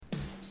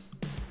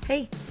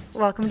Hey,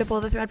 welcome to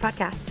Pull the Thread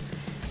podcast.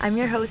 I'm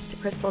your host,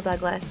 Crystal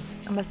Douglas.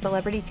 I'm a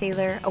celebrity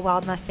tailor, a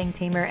wild Mustang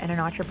tamer, and an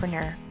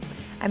entrepreneur.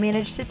 I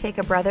managed to take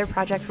a Brother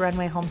Project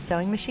Runway home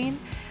sewing machine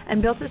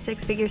and built a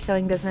six-figure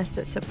sewing business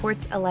that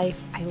supports a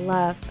life I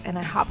love, and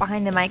I hop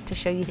behind the mic to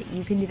show you that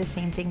you can do the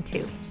same thing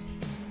too.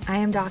 I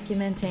am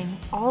documenting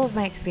all of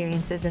my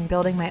experiences in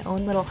building my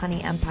own little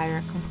honey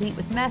empire, complete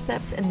with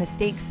mess-ups and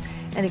mistakes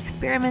and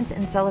experiments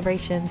and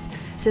celebrations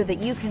so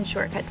that you can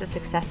shortcut to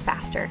success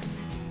faster.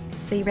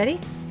 So you ready?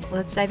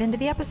 Let's dive into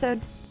the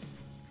episode.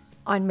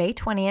 On May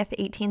 20th,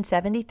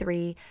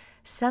 1873,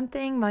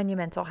 something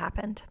monumental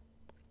happened.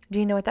 Do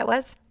you know what that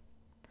was?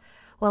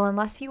 Well,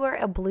 unless you are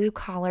a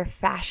blue-collar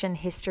fashion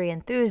history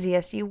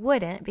enthusiast, you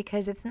wouldn't,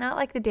 because it's not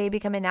like the day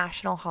became a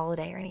national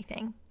holiday or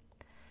anything.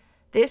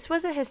 This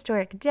was a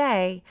historic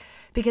day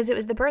because it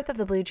was the birth of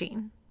the blue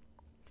jean.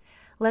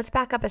 Let's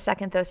back up a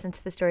second, though, since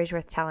the story's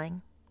worth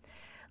telling.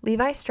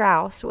 Levi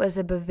Strauss was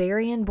a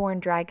Bavarian-born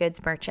dry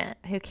goods merchant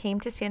who came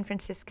to San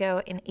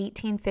Francisco in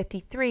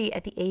 1853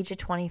 at the age of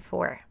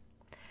 24.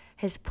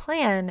 His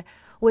plan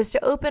was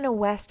to open a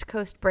West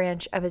Coast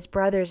branch of his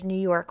brother's New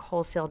York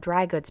wholesale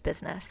dry goods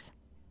business.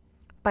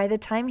 By the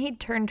time he'd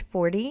turned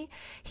 40,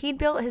 he'd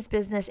built his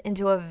business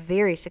into a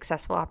very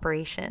successful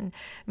operation,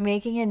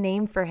 making a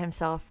name for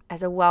himself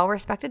as a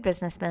well-respected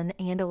businessman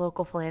and a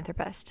local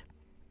philanthropist.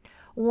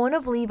 One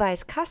of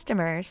Levi's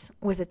customers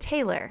was a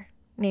tailor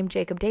named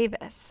Jacob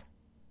Davis.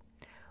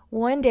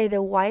 One day,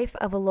 the wife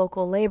of a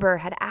local laborer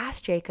had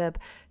asked Jacob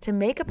to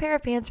make a pair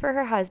of pants for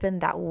her husband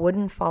that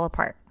wouldn't fall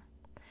apart.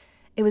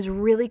 It was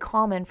really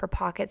common for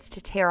pockets to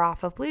tear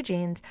off of blue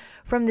jeans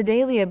from the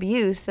daily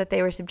abuse that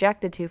they were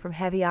subjected to from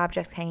heavy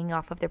objects hanging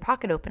off of their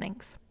pocket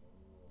openings.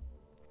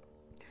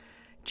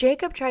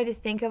 Jacob tried to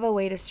think of a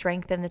way to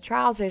strengthen the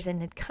trousers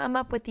and had come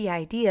up with the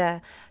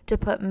idea to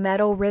put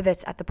metal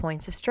rivets at the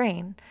points of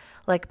strain,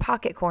 like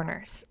pocket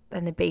corners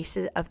and the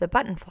bases of the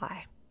button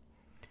fly.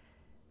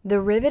 The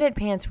riveted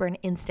pants were an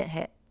instant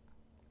hit.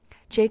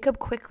 Jacob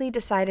quickly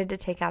decided to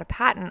take out a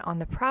patent on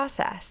the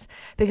process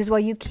because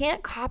while you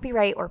can't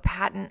copyright or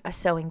patent a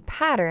sewing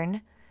pattern,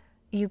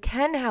 you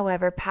can,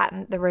 however,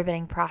 patent the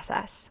riveting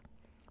process.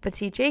 But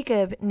see,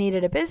 Jacob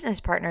needed a business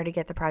partner to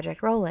get the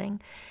project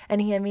rolling,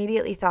 and he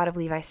immediately thought of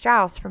Levi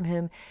Strauss, from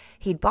whom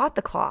he'd bought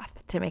the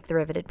cloth to make the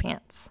riveted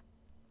pants.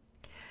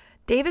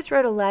 Davis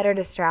wrote a letter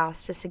to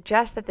Strauss to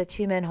suggest that the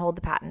two men hold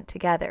the patent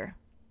together.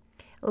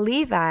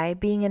 Levi,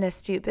 being an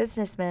astute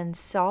businessman,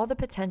 saw the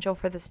potential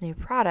for this new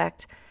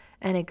product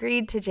and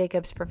agreed to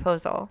Jacob's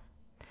proposal.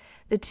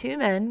 The two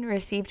men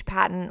received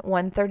patent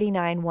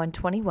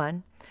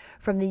 139-121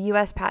 from the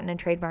U.S. Patent and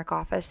Trademark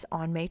Office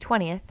on May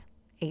 20th,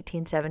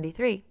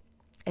 1873.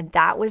 And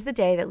that was the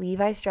day that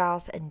Levi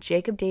Strauss and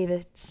Jacob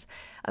Davis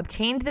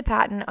obtained the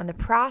patent on the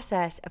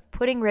process of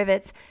putting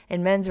rivets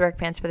in men's work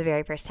pants for the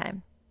very first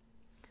time.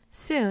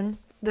 Soon,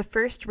 the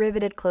first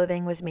riveted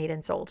clothing was made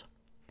and sold.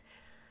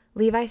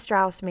 Levi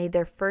Strauss made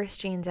their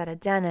first jeans out of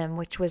denim,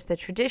 which was the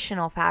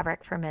traditional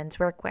fabric for men's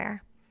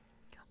workwear.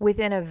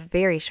 Within a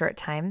very short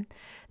time,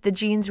 the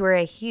jeans were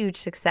a huge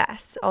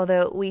success,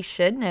 although we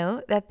should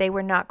note that they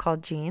were not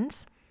called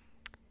jeans.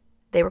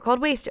 They were called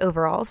waist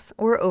overalls,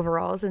 or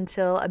overalls,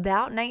 until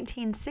about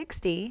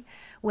 1960,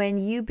 when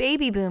you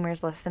baby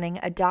boomers listening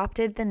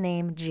adopted the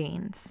name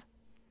jeans.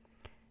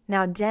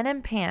 Now,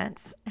 denim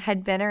pants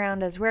had been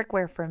around as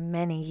workwear for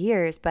many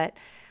years, but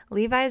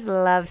Levi's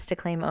loves to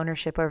claim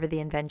ownership over the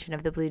invention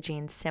of the blue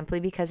jeans simply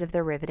because of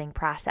the riveting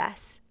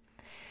process.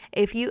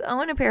 If you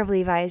own a pair of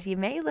Levi's, you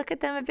may look at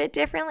them a bit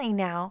differently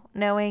now,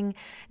 knowing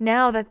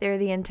now that they're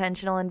the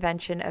intentional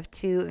invention of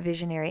two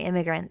visionary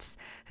immigrants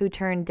who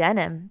turned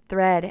denim,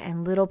 thread,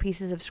 and little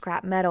pieces of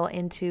scrap metal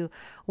into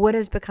what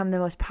has become the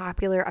most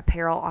popular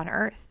apparel on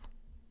earth.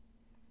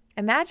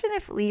 Imagine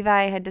if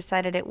Levi had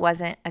decided it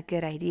wasn't a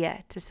good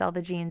idea to sell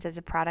the jeans as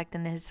a product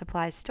in his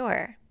supply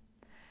store.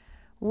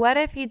 What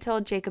if he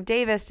told Jacob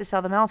Davis to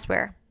sell them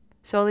elsewhere,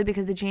 solely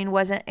because the jean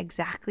wasn't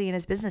exactly in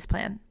his business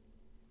plan?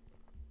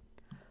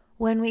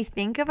 When we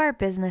think of our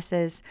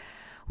businesses,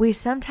 we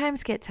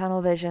sometimes get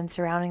tunnel vision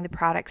surrounding the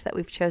products that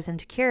we've chosen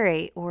to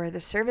curate or the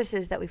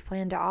services that we've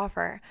planned to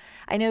offer.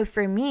 I know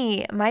for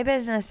me, my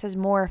business has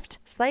morphed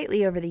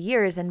slightly over the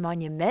years and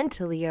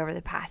monumentally over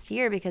the past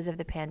year because of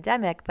the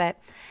pandemic, but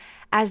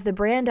as the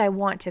brand I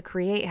want to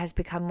create has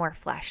become more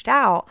fleshed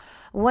out,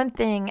 one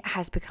thing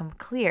has become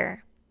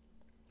clear.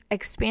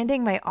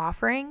 Expanding my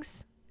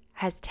offerings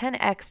has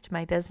 10x'd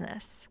my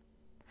business.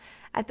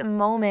 At the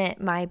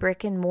moment, my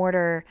brick and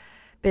mortar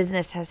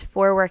business has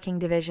 4 working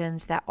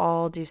divisions that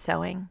all do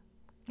sewing.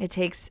 It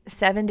takes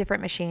 7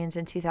 different machines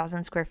and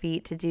 2,000 square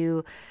feet to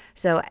do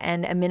so,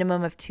 and a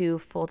minimum of 2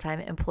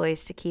 full-time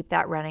employees to keep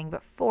that running,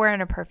 but 4 in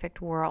a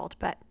perfect world.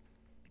 But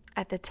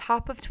at the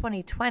top of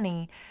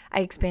 2020, I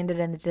expanded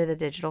into the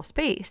digital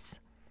space.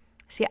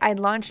 See, I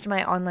launched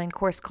my online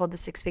course called The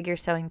Six-Figure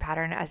Sewing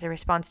Pattern as a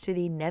response to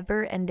the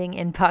never-ending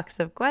inbox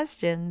of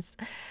questions,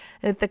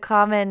 with the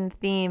common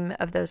theme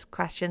of those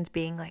questions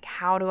being like,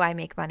 how do I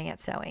make money at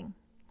sewing?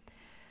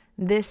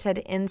 This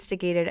had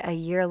instigated a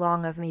year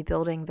long of me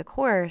building the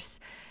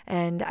course,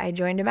 and I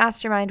joined a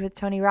mastermind with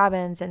Tony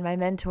Robbins and my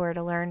mentor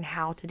to learn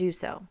how to do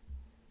so.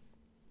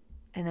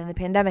 And then the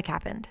pandemic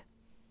happened,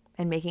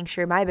 and making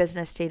sure my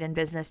business stayed in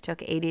business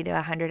took 80 to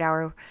 100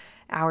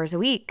 hours a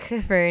week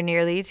for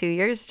nearly 2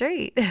 years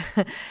straight.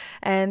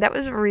 And that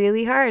was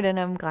really hard, and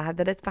I'm glad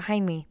that it's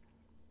behind me.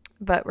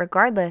 But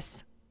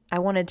regardless, I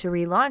wanted to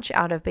relaunch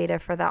out of beta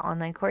for that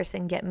online course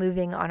and get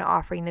moving on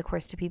offering the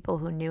course to people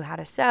who knew how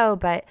to sew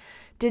but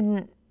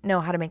didn't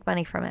know how to make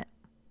money from it.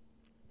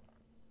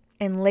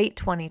 In late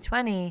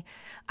 2020,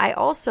 I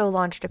also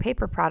launched a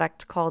paper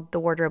product called the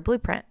Wardrobe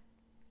Blueprint.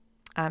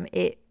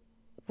 It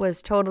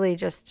was totally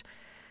just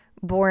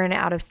born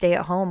out of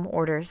stay-at-home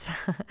orders.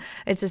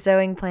 It's a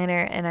sewing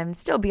planner, and I'm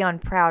still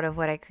beyond proud of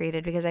what I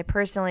created because I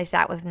personally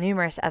sat with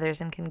numerous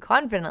others and can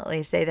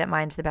confidently say that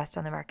mine's the best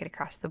on the market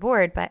across the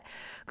board. But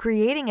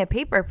creating a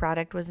paper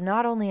product was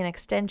not only an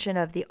extension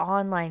of the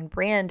online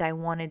brand I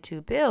wanted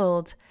to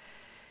build,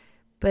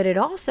 but it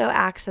also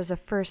acts as a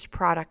first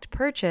product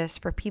purchase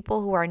for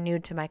people who are new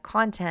to my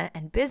content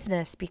and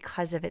business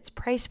because of its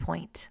price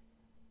point.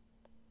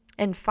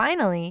 And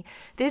finally,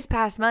 this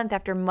past month,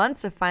 after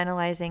months of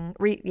finalizing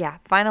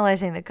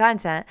the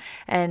content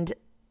and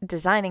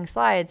designing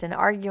slides and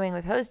arguing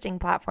with hosting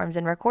platforms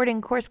and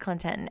recording course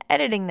content and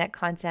editing that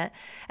content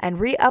and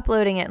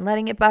re-uploading it and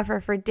letting it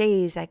buffer for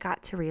days, I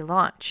got to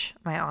relaunch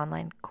my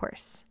online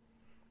course.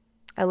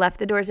 I left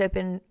the doors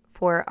open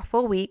for a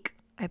full week.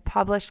 I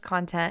published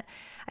content.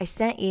 I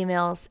sent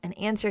emails and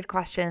answered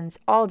questions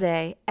all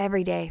day,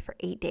 every day for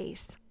 8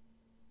 days.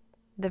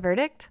 The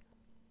verdict?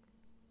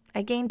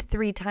 I gained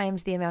 3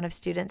 times the amount of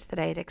students that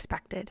I had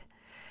expected.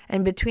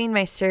 And between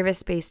my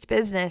service-based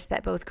business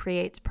that both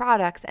creates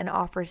products and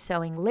offers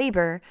sewing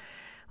labor,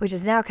 which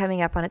is now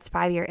coming up on its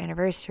 5-year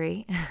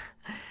anniversary,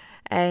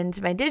 and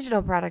my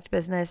digital product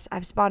business,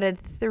 I've spotted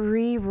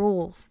 3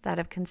 rules that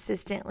have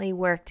consistently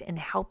worked in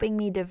helping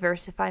me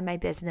diversify my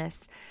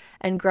business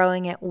and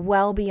growing it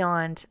well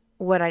beyond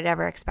what I'd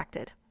ever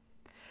expected.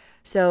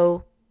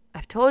 So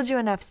I've told you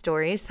enough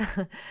stories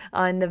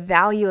on the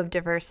value of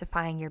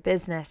diversifying your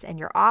business and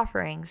your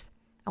offerings.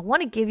 I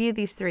want to give you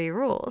these 3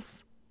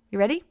 rules. You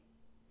ready?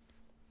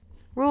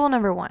 Rule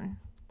number 1,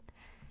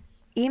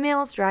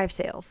 emails drive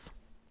sales.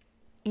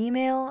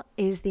 Email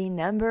is the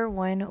number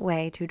 1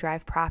 way to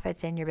drive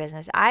profits in your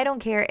business. I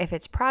don't care if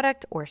it's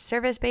product or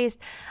service-based.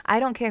 I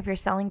don't care if you're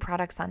selling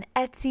products on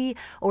Etsy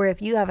or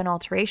if you have an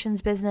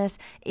alterations business.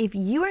 If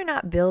you are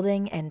not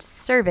building and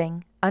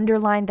serving,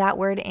 underline that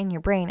word in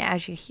your brain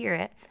as you hear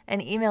it,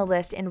 an email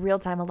list in real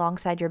time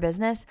alongside your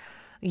business,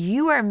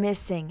 you are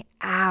missing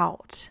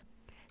out.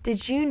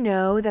 Did you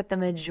know that the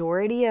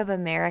majority of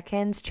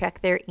Americans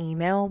check their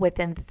email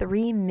within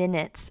 3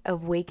 minutes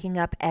of waking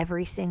up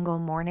every single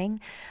morning?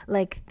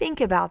 Like,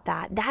 think about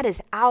that. That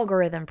is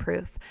algorithm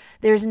proof.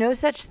 There's no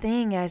such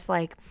thing as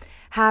like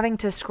having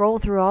to scroll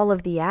through all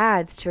of the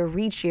ads to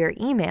reach your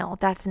email.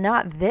 That's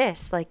not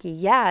this. Like,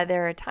 yeah,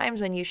 there are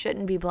times when you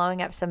shouldn't be blowing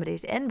up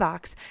somebody's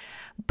inbox,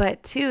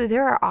 but 2,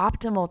 there are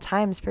optimal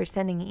times for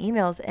sending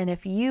emails. And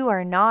if you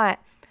are not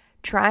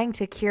trying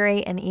to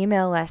curate an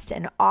email list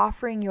and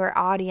offering your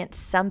audience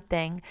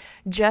something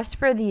just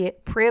for the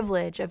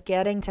privilege of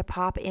getting to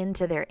pop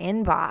into their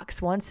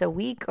inbox once a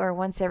week or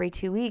once every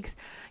 2 weeks,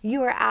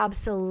 you are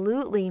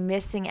absolutely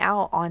missing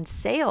out on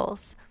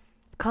sales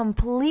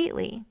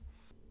completely.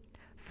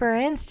 For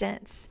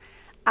instance,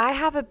 I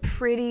have a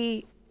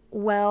pretty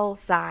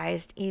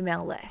well-sized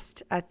email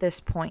list at this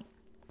point.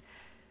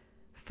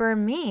 For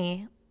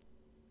me,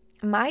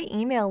 my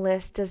email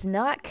list does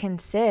not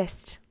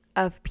consist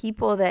of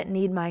people that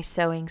need my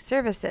sewing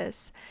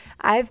services.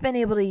 I've been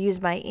able to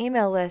use my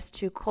email list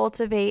to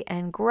cultivate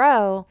and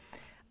grow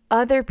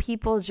other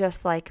people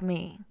just like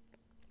me.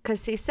 Because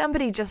see,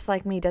 somebody just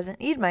like me doesn't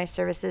need my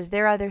services.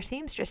 They're other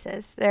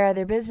seamstresses. They're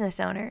other business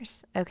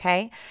owners,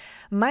 okay?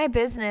 My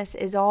business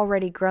is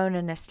already grown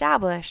and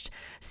established.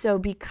 So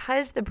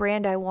because the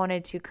brand I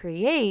wanted to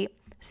create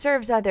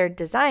serves other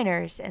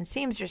designers and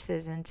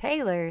seamstresses and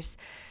tailors,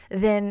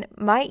 then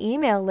my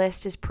email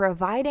list is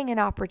providing an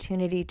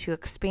opportunity to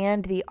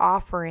expand the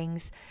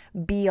offerings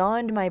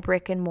beyond my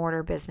brick and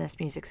mortar business,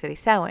 Music City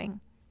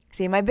Sewing.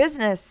 See, my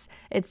business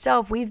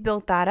itself, we've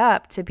built that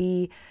up to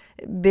be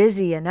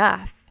busy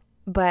enough.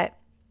 But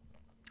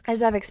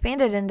as I've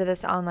expanded into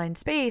this online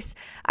space,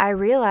 I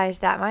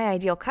realized that my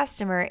ideal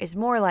customer is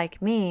more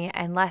like me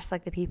and less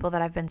like the people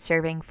that I've been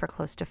serving for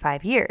close to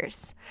 5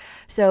 years.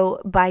 So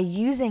by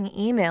using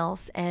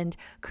emails and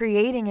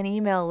creating an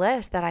email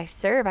list that I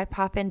serve, I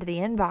pop into the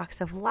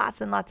inbox of lots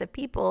and lots of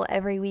people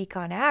every week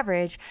on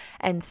average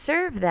and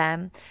serve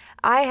them.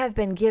 I have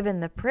been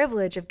given the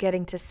privilege of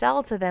getting to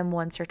sell to them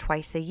once or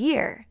twice a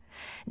year.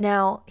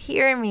 Now,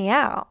 hear me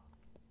out.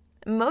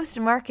 Most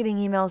marketing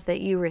emails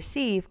that you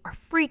receive are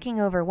freaking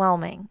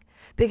overwhelming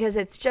because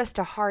it's just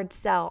a hard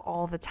sell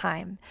all the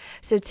time.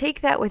 So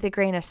take that with a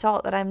grain of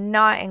salt that I'm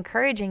not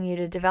encouraging you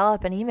to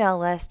develop an email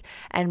list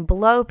and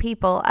blow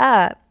people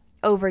up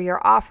over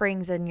your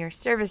offerings and your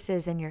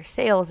services and your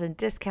sales and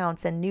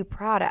discounts and new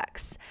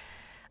products.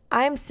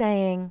 I'm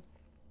saying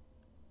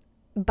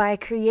by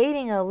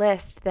creating a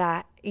list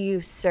that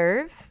you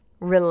serve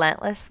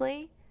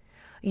relentlessly,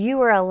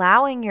 you are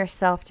allowing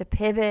yourself to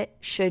pivot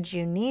should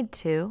you need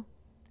to,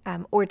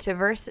 or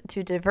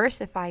to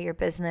diversify your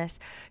business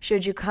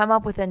should you come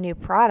up with a new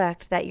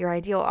product that your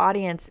ideal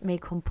audience may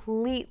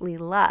completely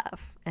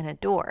love and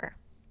adore.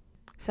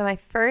 So my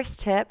first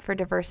tip for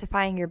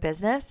diversifying your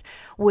business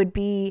would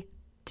be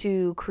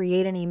to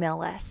create an email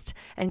list,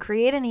 and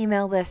create an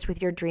email list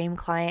with your dream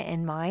client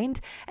in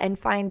mind, and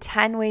find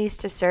 10 ways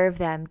to serve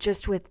them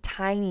just with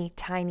tiny,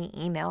 tiny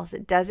emails.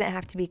 It doesn't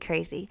have to be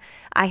crazy.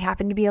 I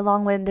happen to be a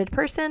long-winded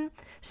person,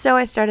 so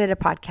I started a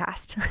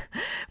podcast.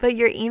 But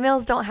your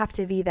emails don't have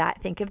to be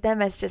that. Think of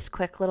them as just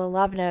quick little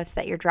love notes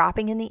that you're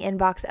dropping in the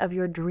inbox of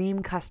your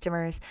dream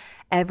customers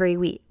every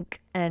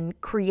week, and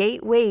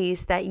create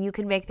ways that you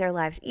can make their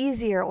lives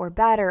easier or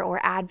better or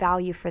add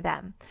value for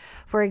them.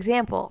 For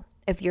example,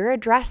 if you're a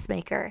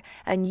dressmaker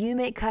and you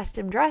make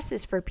custom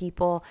dresses for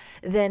people,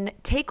 then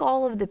take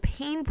all of the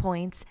pain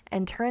points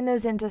and turn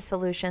those into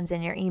solutions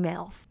in your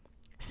emails,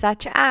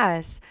 such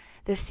as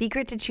the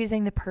secret to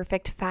choosing the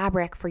perfect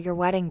fabric for your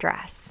wedding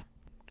dress,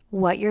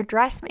 what your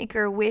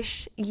dressmaker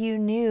wish you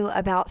knew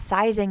about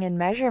sizing and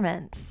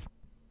measurements,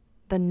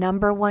 the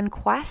number one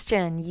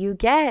question you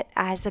get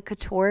as a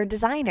couture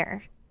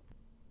designer.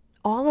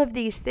 All of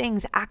these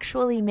things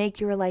actually make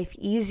your life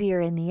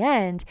easier in the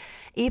end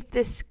if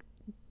this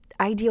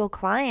ideal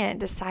client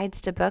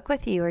decides to book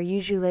with you or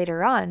use you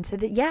later on. So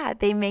that, yeah,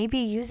 they may be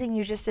using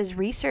you just as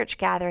research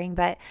gathering,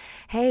 but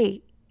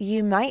hey,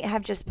 you might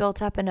have just built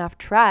up enough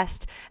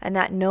trust and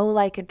that know,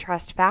 like, and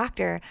trust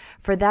factor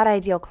for that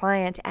ideal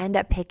client to end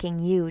up picking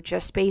you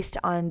just based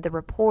on the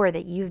rapport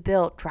that you've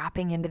built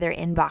dropping into their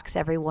inbox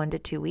every 1 to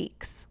 2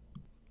 weeks.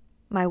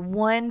 My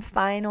one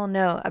final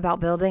note about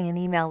building an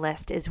email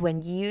list is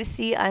when you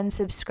see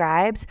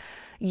unsubscribes,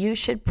 you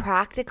should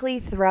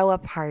practically throw a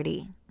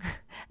party.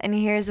 And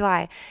here's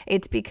why.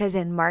 It's because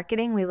in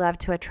marketing, we love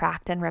to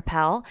attract and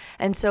repel.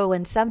 And so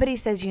when somebody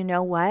says, you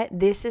know what,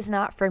 this is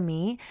not for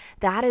me,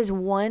 that is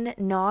one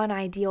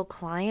non-ideal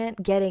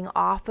client getting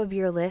off of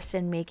your list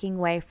and making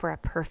way for a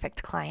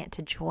perfect client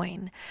to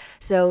join.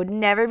 So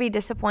never be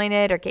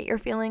disappointed or get your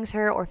feelings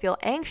hurt or feel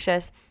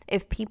anxious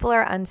if people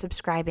are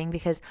unsubscribing,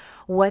 because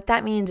what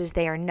that means is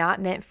they are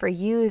not meant for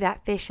you.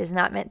 That fish is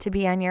not meant to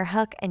be on your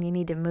hook, and you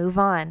need to move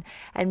on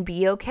and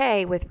be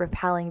okay with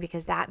repelling,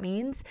 because that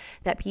means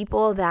that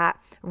people that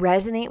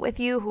resonate with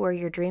you, who are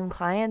your dream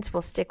clients,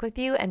 will stick with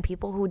you, and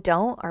people who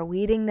don't are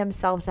weeding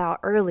themselves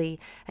out early,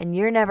 and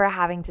you're never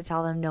having to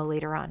tell them no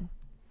later on.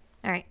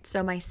 All right,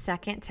 so my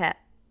second tip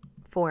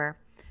for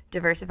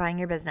diversifying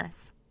your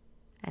business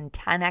and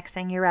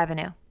 10xing your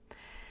revenue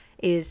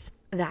is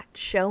that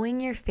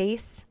showing your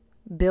face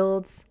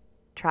builds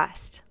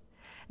trust.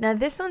 Now,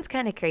 this one's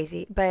kind of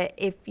crazy, but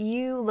if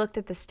you looked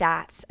at the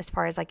stats as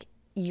far as like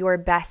your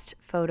best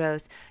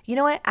photos, you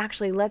know what?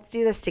 Actually, let's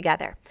do this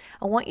together.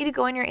 I want you to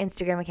go on your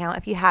Instagram account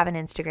if you have an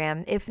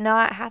Instagram. If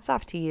not, hats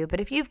off to you. But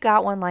if you've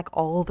got one like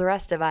all the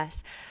rest of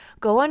us,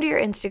 go onto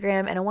your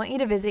Instagram and I want you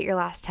to visit your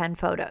last 10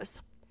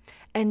 photos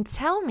and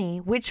tell me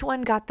which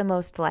one got the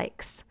most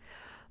likes.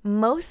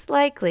 Most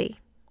likely,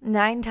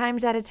 9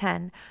 times out of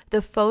 10,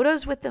 the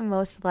photos with the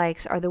most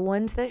likes are the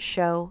ones that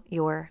show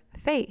your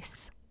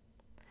face.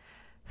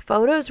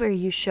 Photos where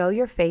you show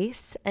your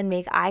face and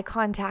make eye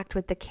contact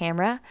with the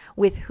camera,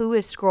 with who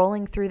is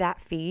scrolling through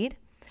that feed,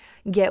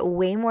 get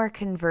way more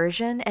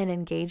conversion and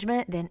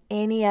engagement than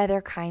any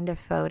other kind of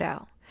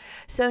photo.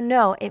 So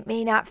no, it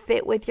may not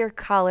fit with your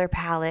color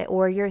palette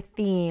or your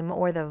theme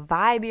or the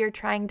vibe you're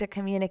trying to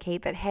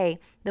communicate, but hey,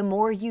 the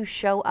more you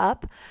show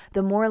up,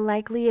 the more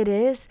likely it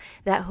is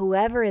that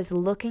whoever is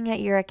looking at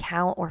your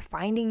account or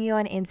finding you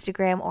on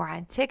Instagram or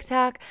on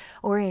TikTok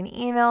or in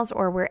emails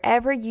or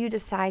wherever you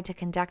decide to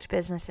conduct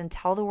business and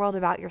tell the world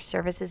about your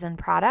services and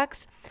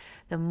products,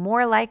 the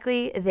more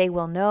likely they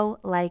will know,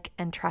 like,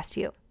 and trust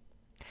you.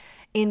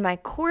 In my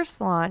course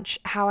launch,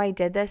 how I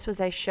did this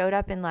was I showed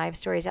up in live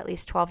stories at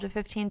least 12 to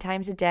 15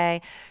 times a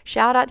day.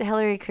 Shout out to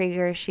Hillary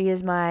Krieger. She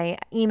is my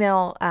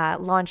email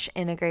launch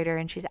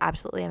integrator, and she's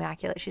absolutely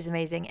immaculate. She's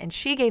amazing. And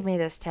she gave me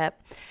this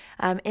tip.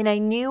 And I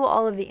knew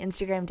all of the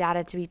Instagram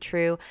data to be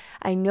true.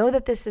 I know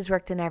that this has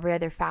worked in every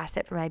other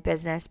facet for my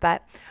business,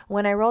 but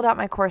when I rolled out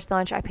my course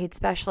launch, I paid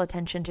special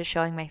attention to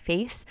showing my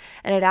face,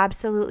 and it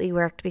absolutely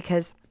worked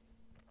because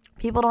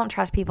people don't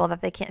trust people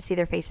that they can't see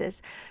their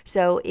faces.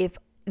 So if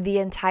the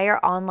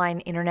entire online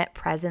internet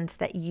presence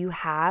that you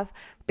have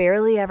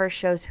barely ever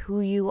shows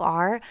who you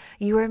are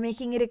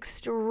making it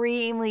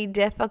extremely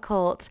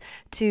difficult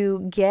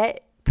to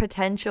get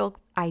potential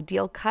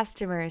ideal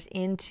customers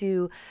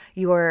into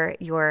your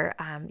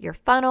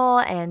funnel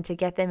and to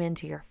get them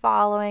into your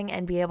following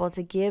and be able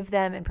to give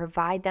them and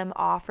provide them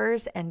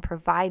offers and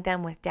provide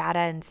them with data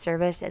and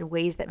service in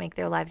ways that make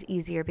their lives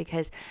easier,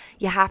 because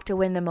you have to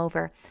win them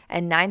over.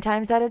 And 9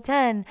 times out of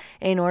 10,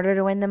 in order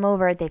to win them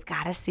over, they've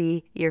got to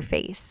see your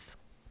face.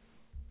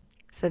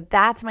 So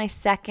that's my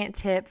second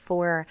tip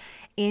for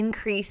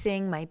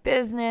increasing my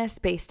business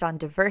based on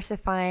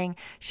diversifying.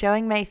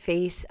 Showing my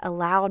face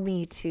allowed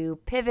me to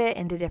pivot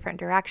into different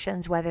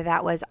directions, whether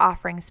that was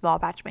offering small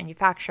batch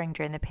manufacturing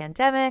during the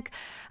pandemic,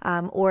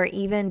 or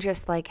even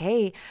just like,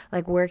 hey,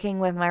 like working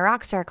with my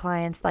rockstar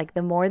clients, like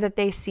the more that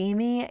they see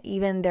me,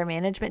 even their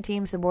management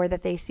teams, the more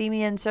that they see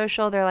me in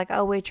social, they're like,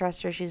 oh, we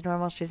trust her. She's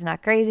normal. She's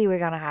not crazy. We're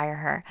going to hire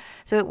her.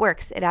 So it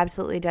works. It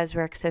absolutely does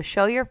work. So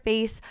show your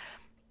face.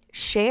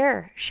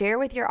 Share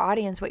with your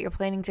audience what you're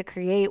planning to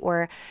create,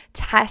 or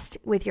test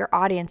with your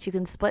audience. You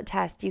can split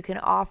test. You can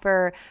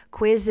offer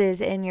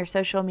quizzes in your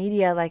social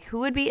media, like who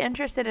would be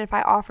interested if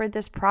I offered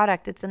this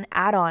product? It's an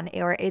add-on,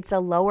 or it's a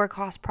lower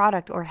cost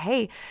product, or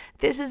hey,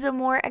 this is a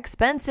more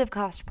expensive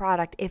cost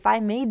product. If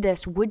I made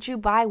this, would you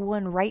buy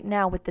one right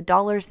now with the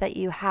dollars that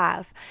you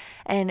have?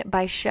 And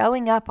by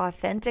showing up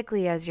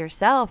authentically as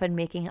yourself and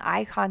making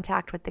eye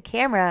contact with the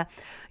camera,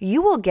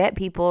 you will get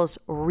people's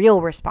real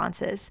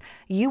responses.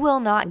 You will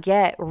not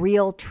get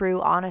real,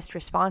 true, honest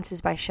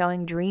responses by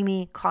showing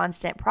dreamy,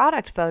 constant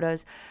product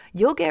photos.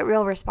 You'll get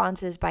real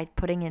responses by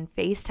putting in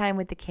FaceTime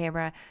with the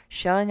camera,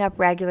 showing up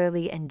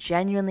regularly, and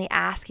genuinely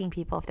asking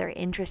people if they're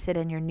interested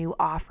in your new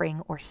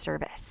offering or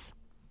service.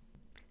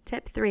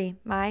 Tip 3,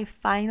 my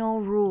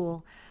final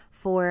rule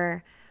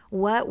for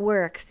what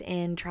works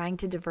in trying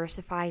to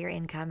diversify your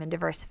income and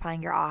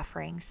diversifying your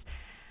offerings.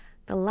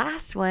 The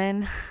last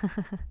one,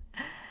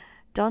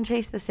 don't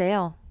chase the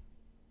sale.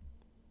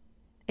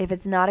 If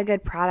it's not a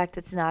good product,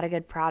 it's not a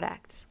good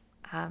product.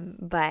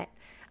 But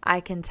I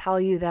can tell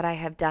you that I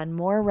have done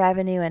more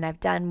revenue and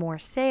I've done more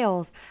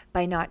sales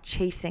by not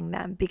chasing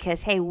them,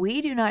 because, hey,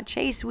 we do not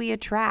chase, we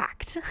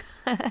attract.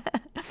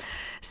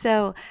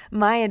 So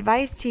my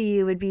advice to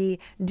you would be,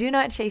 do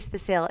not chase the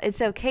sale.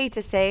 It's okay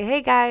to say,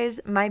 hey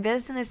guys, my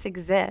business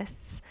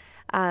exists.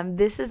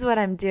 This is what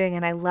I'm doing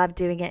and I love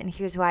doing it, and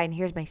here's why, and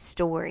here's my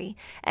story,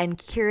 and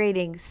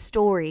curating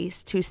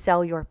stories to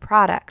sell your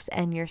products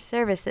and your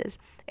services.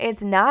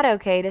 It's not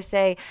okay to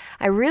say,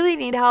 I really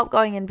need help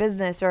going in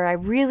business, or I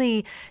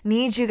really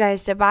need you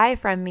guys to buy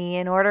from me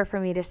in order for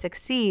me to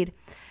succeed.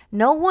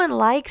 No one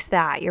likes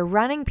that. You're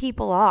running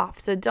people off.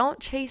 So don't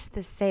chase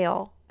the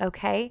sale.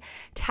 Okay?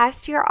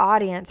 Test your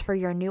audience for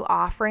your new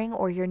offering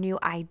or your new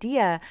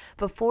idea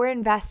before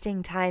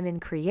investing time in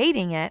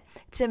creating it,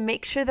 to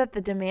make sure that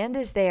the demand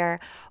is there,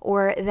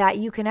 or that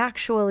you can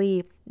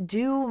actually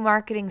do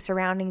marketing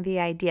surrounding the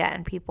idea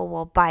and people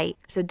will bite.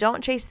 So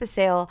don't chase the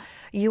sale.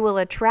 You will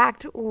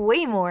attract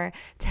way more,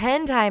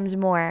 10 times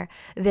more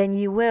than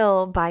you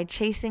will by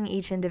chasing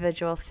each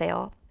individual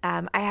sale.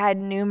 I had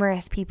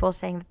numerous people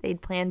saying that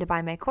they'd planned to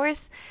buy my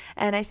course,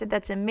 and I said,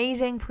 that's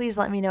amazing. Please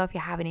let me know if you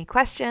have any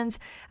questions.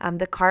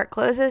 The cart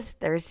closes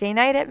Thursday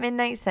night at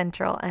midnight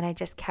Central, and I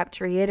just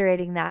kept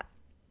reiterating that.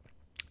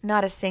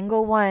 Not a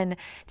single one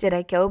did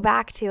I go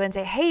back to and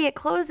say, hey, it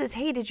closes.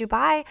 Hey, did you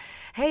buy?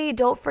 Hey,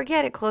 don't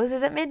forget, it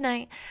closes at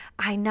midnight.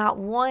 Not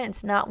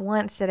once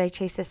did I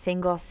chase a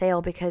single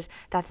sale, because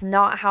that's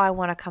not how I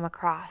want to come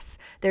across.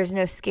 There's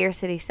no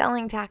scarcity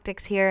selling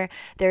tactics here.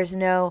 There's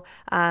no,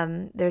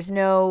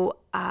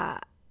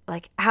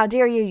 like, how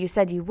dare you? You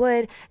said you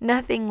would.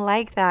 Nothing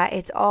like that.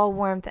 It's all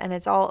warmth and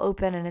it's all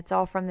open and it's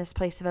all from this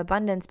place of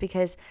abundance,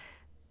 because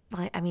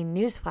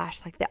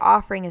newsflash, like the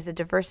offering is a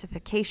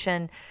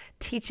diversification,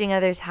 teaching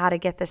others how to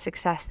get the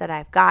success that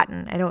I've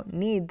gotten. I don't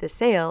need the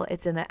sale.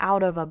 It's an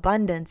out of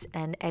abundance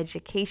and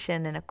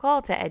education and a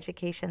call to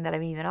education that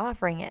I'm even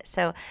offering it.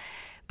 So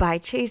by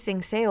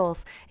chasing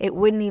sales, it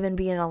wouldn't even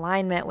be in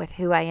alignment with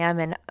who I am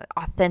and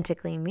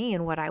authentically me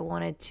and what I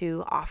wanted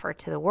to offer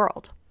to the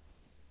world.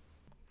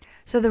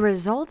 So the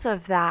result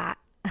of that,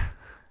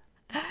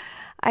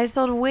 I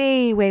sold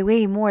way, way,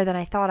 way more than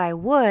I thought I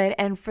would.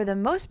 And for the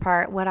most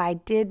part, what I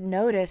did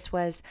notice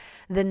was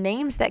the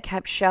names that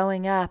kept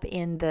showing up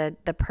in the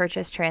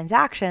purchase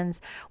transactions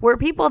were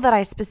people that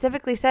I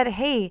specifically said,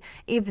 hey,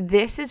 if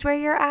this is where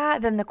you're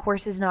at, then the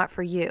course is not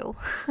for you.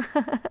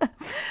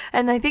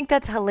 And I think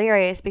that's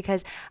hilarious,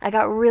 because I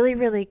got really,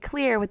 really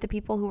clear with the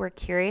people who were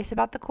curious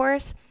about the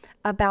course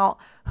about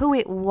who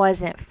it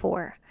wasn't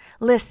for.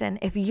 Listen,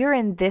 if you're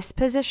in this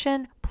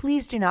position,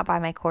 please do not buy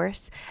my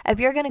course. If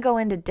you're going to go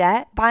into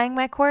debt buying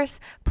my course,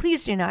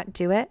 please do not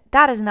do it.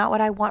 That is not what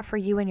I want for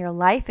you in your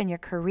life, in your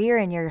career,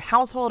 in your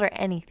household, or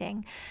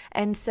anything.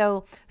 And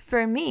so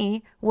for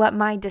me, what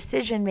my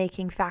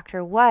decision-making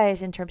factor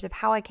was in terms of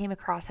how I came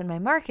across in my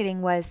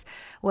marketing was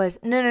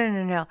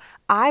no.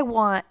 I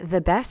want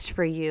the best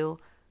for you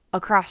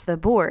across the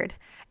board.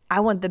 I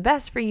want the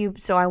best for you,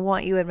 so I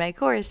want you in my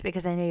course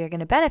because I know you're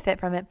going to benefit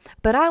from it.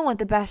 But I want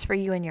the best for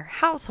you in your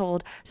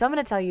household, so I'm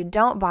going to tell you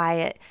don't buy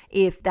it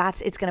if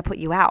it's going to put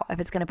you out, if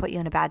it's going to put you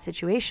in a bad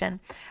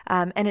situation.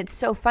 And it's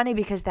so funny,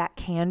 because that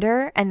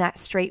candor and that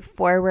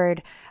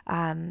straightforward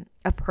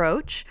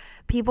approach,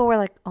 people were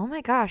like, "Oh my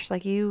gosh,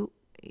 like you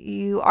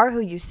are who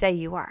you say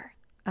you are."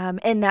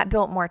 And that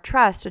built more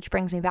trust, which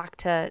brings me back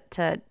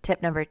to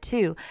tip number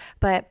 2.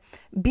 But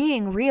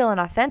being real and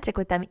authentic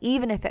with them,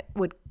 even if it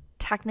would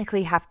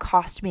technically have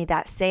cost me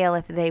that sale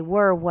if they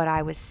were what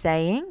I was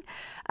saying,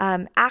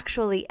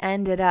 actually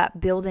ended up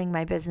building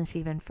my business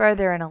even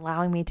further and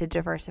allowing me to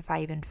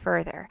diversify even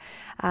further.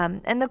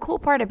 And the cool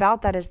part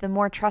about that is the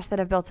more trust that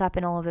I've built up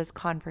in all of those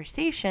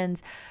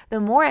conversations,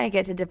 the more I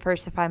get to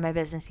diversify my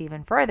business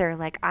even further.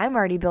 Like, I'm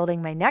already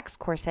building my next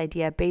course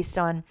idea based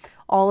on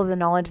all of the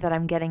knowledge that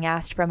I'm getting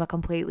asked from a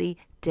completely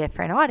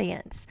different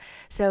audience.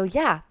 So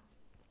yeah.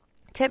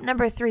 Tip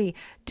number 3,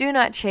 do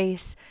not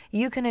chase.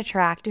 You can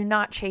attract. Do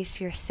not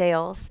chase your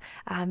sales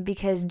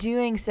because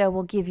doing so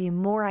will give you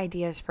more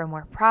ideas for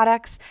more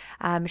products.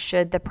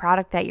 Should the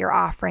product that you're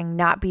offering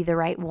not be the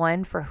right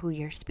one for who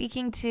you're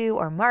speaking to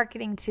or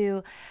marketing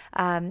to.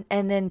 And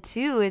then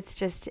 2,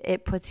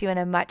 it puts you in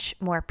a much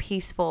more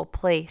peaceful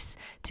place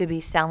to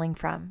be selling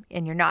from,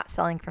 and you're not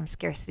selling from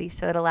scarcity.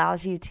 So it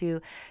allows you to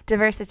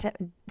diversify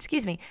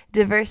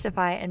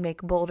and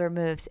make bolder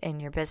moves in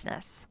your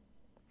business.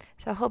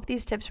 So I hope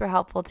these tips were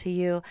helpful to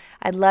you.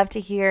 I'd love to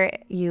hear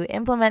you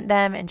implement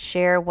them and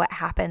share what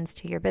happens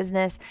to your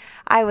business.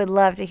 I would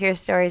love to hear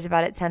stories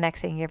about it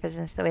 10xing your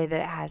business the way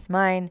that it has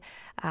mine.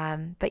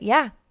 But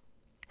yeah,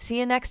 see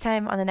you next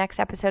time on the next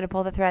episode of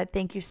Pull the Thread.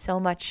 Thank you so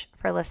much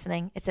for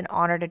listening. It's an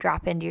honor to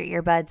drop into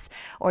your earbuds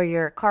or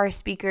your car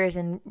speakers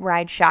and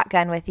ride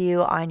shotgun with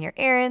you on your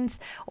errands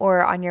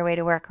or on your way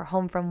to work or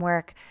home from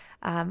work.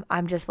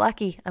 I'm just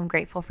lucky. I'm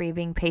grateful for you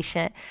being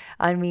patient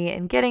on me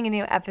and getting a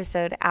new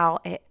episode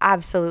out. It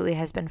absolutely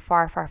has been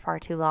far, far, far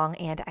too long,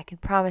 and I can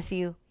promise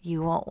you,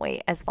 you won't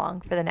wait as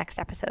long for the next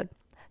episode.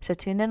 So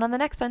tune in on the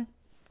next one.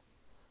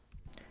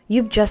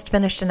 You've just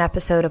finished an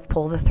episode of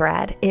Pull the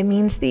Thread. It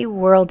means the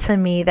world to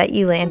me that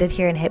you landed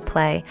here and hit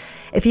play.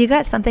 If you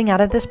got something out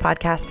of this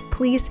podcast,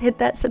 please hit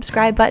that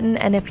subscribe button,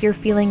 and if you're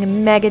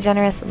feeling mega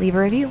generous, leave a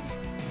review.